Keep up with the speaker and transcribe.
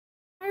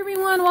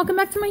Everyone, welcome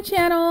back to my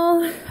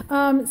channel.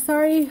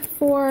 Sorry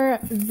for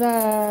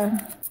the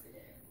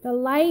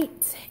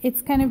light.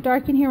 It's kind of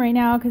dark in here right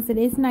now because it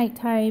is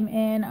nighttime,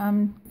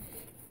 and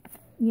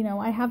you know,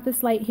 I have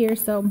this light here,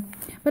 so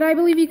but I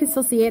believe you can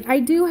still see it. I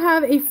do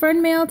have a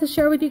friend mail to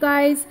share with you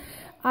guys.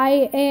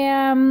 I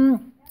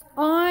am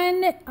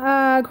on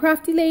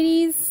Crafty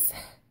Lady's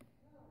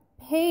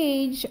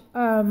page,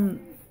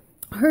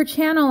 her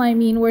channel, I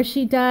mean, where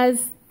she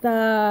does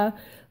the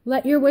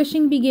Let Your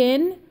Wishing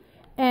Begin.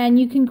 And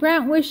you can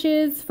grant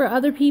wishes for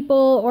other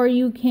people, or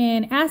you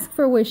can ask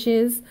for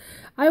wishes.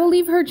 I will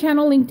leave her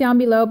channel link down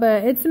below,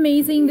 but it's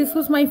amazing. This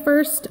was my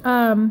first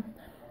time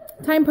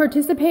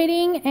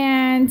participating,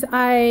 and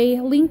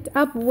I linked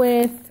up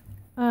with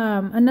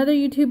another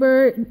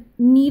YouTuber,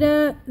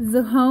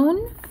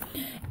 NITAZUHONE,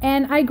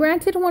 and I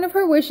granted one of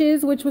her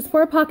wishes, which was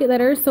for a pocket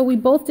letter, so we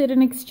both did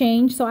an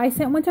exchange. So I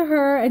sent one to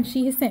her, and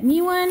she has sent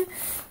me one,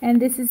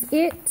 and this is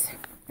it.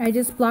 I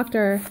just blocked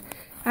her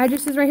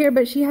addresses right here,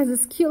 but she has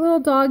this cute little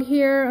dog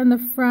here on the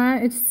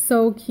front. It's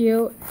so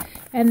cute.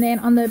 And then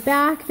on the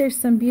back there's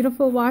some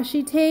beautiful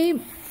washi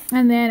tape,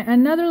 and then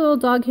another little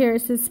dog here.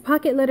 It says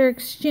pocket letter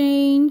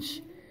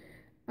exchange.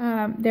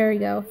 There we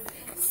go.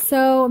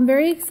 So I'm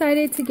very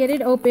excited to get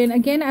it open.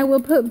 Again, I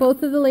will put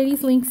both of the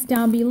ladies' links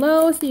down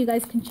below so you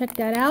guys can check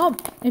that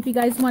out if you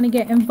guys want to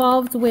get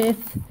involved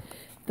with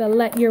the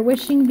Let Your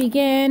Wishing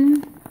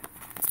Begin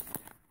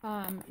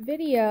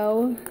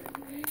video.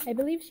 I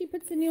believe she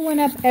puts a new one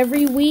up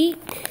every week,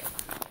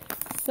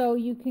 so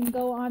you can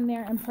go on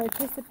there and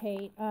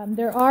participate.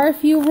 There are a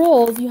few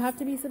rules. You have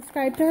to be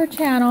subscribed to her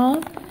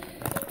channel,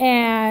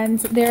 and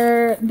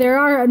there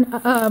are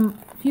a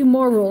few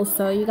more rules,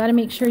 so you got to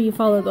make sure you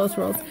follow those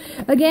rules.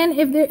 Again,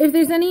 if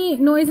there's any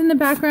noise in the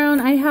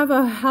background, I have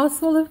a house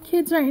full of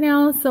kids right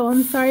now, so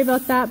I'm sorry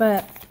about that,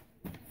 but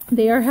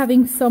they are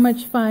having so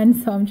much fun,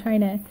 so I'm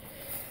trying to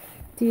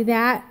do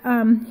that.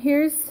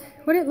 Here's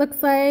what it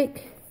looks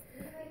like.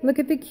 Look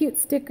at the cute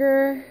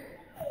sticker,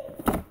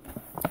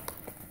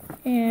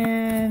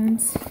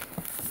 and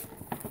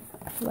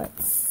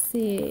let's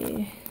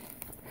see.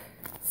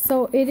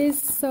 So it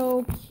is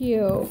so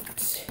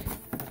cute.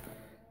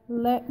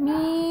 Let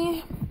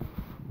me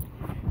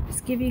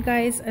just give you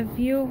guys a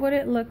view of what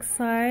it looks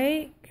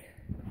like.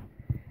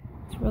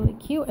 It's really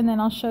cute, and then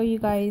I'll show you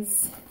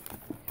guys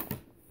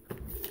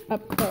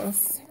up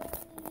close.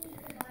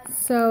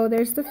 So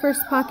there's the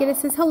first pocket. It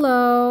says,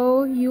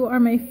 "Hello, you are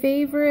my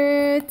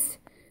favorite."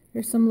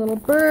 There's some little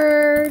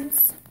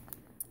birds.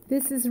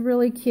 This is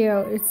really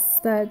cute. It's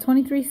the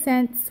 23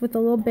 cents with a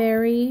little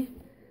berry.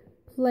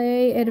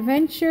 Play,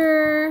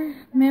 adventure,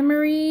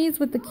 memories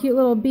with the cute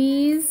little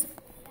bees.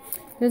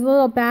 There's a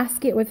little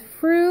basket with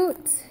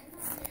fruit.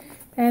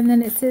 And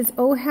then it says,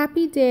 "Oh,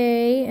 happy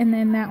day." And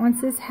then that one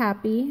says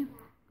happy.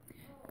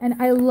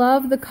 And I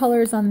love the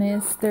colors on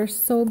this. They're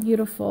so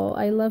beautiful.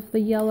 I love the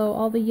yellow,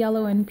 all the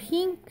yellow and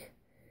pink.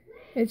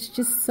 It's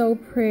just so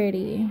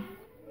pretty.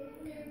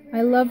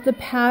 I love the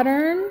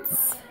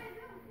patterns.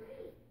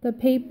 The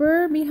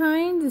paper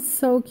behind is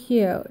so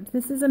cute.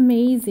 This is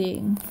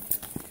amazing.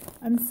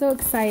 I'm so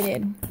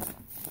excited.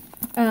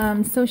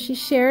 So she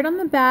shared on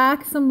the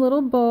back some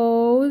little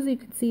bows, you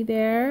can see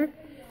there,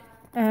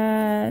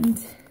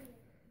 and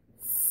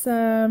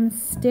some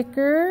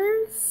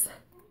stickers.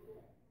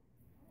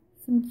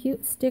 Some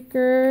cute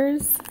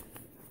stickers.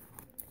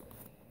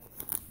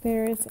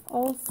 There's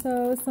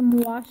also some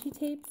washi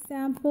tape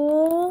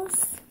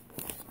samples.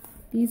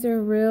 These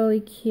are really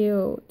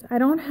cute. I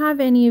don't have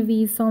any of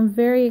these, so I'm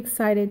very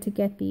excited to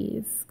get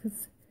these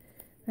because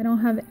I don't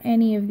have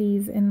any of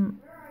these in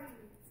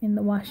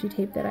the washi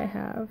tape that I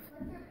have.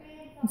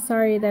 I'm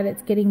sorry that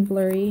it's getting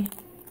blurry.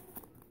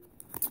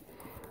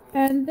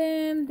 And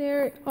then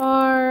there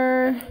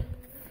are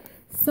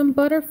some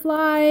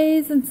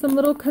butterflies and some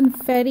little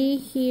confetti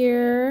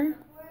here.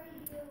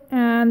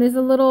 And there's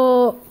a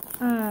little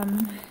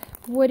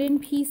wooden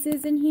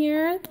pieces in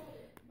here.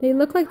 They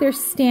look like they're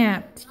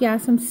stamped. Yeah,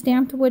 some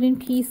stamped wooden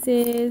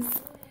pieces.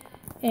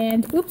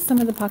 And, oops, some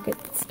of the pocket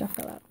stuff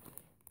fell out.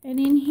 And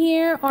in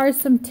here are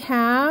some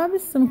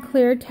tabs, some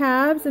clear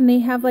tabs. And they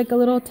have like a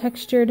little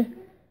textured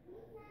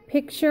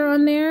picture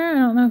on there. I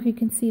don't know if you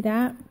can see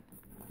that.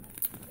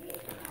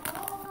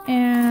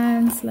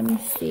 And let me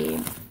see.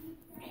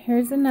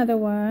 Here's another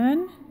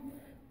one.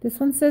 This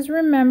one says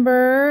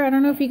remember. I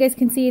don't know if you guys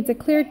can see. It's a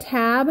clear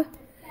tab.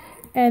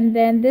 And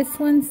then this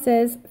one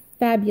says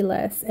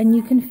fabulous, and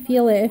you can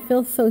feel it. It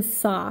feels so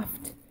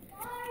soft.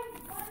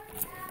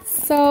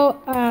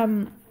 So let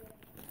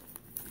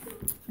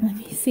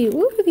me see.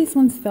 Ooh, these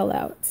ones fell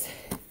out.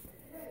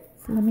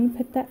 So let me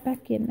put that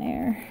back in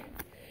there.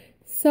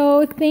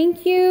 So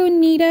thank you,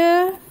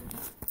 Nita.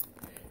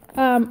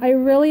 I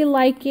really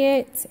like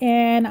it,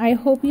 and I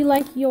hope you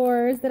like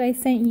yours that I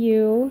sent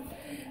you.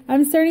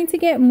 I'm starting to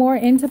get more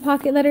into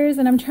pocket letters,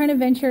 and I'm trying to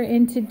venture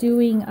into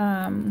doing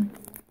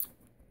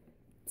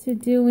to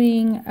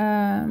doing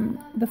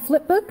the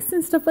flip books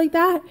and stuff like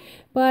that.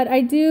 But I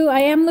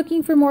am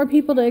looking for more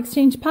people to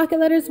exchange pocket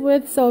letters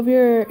with. So if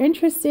you're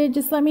interested,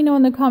 just let me know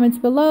in the comments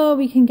below.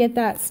 We can get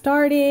that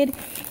started.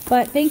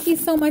 But thank you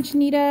so much,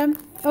 Nita.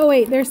 Oh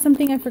wait, there's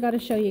something I forgot to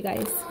show you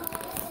guys.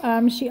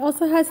 She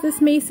also has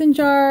this mason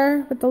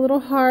jar with the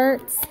little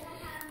hearts.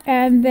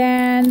 And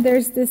then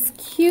there's this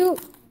cute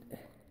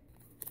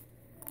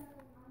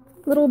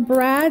little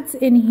brads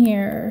in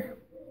here.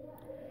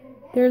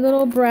 They're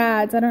little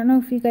brads. I don't know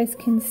if you guys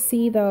can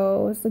see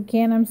those.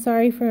 Again, I'm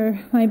sorry for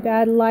my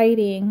bad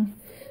lighting,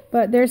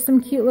 but there's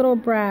some cute little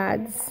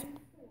brads.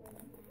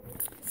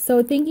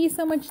 So thank you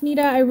so much,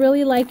 Nita. I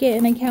really like it,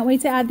 and I can't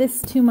wait to add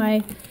this to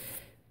my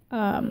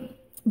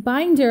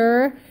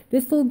binder.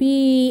 This will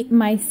be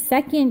my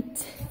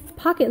second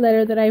pocket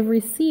letter that I've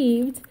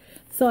received,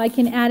 so I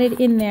can add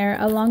it in there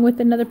along with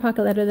another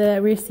pocket letter that I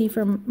received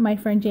from my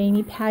friend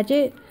Jamie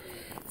Paget.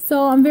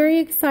 So I'm very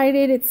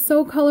excited. It's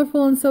so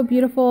colorful and so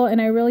beautiful,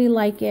 and I really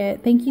like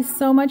it. Thank you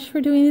so much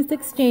for doing this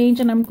exchange,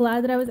 and I'm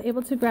glad that I was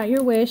able to grant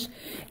your wish.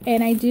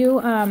 And I do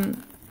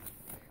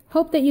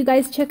hope that you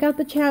guys check out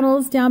the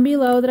channels down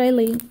below that I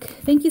link.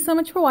 Thank you so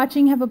much for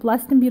watching. Have a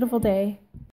blessed and beautiful day.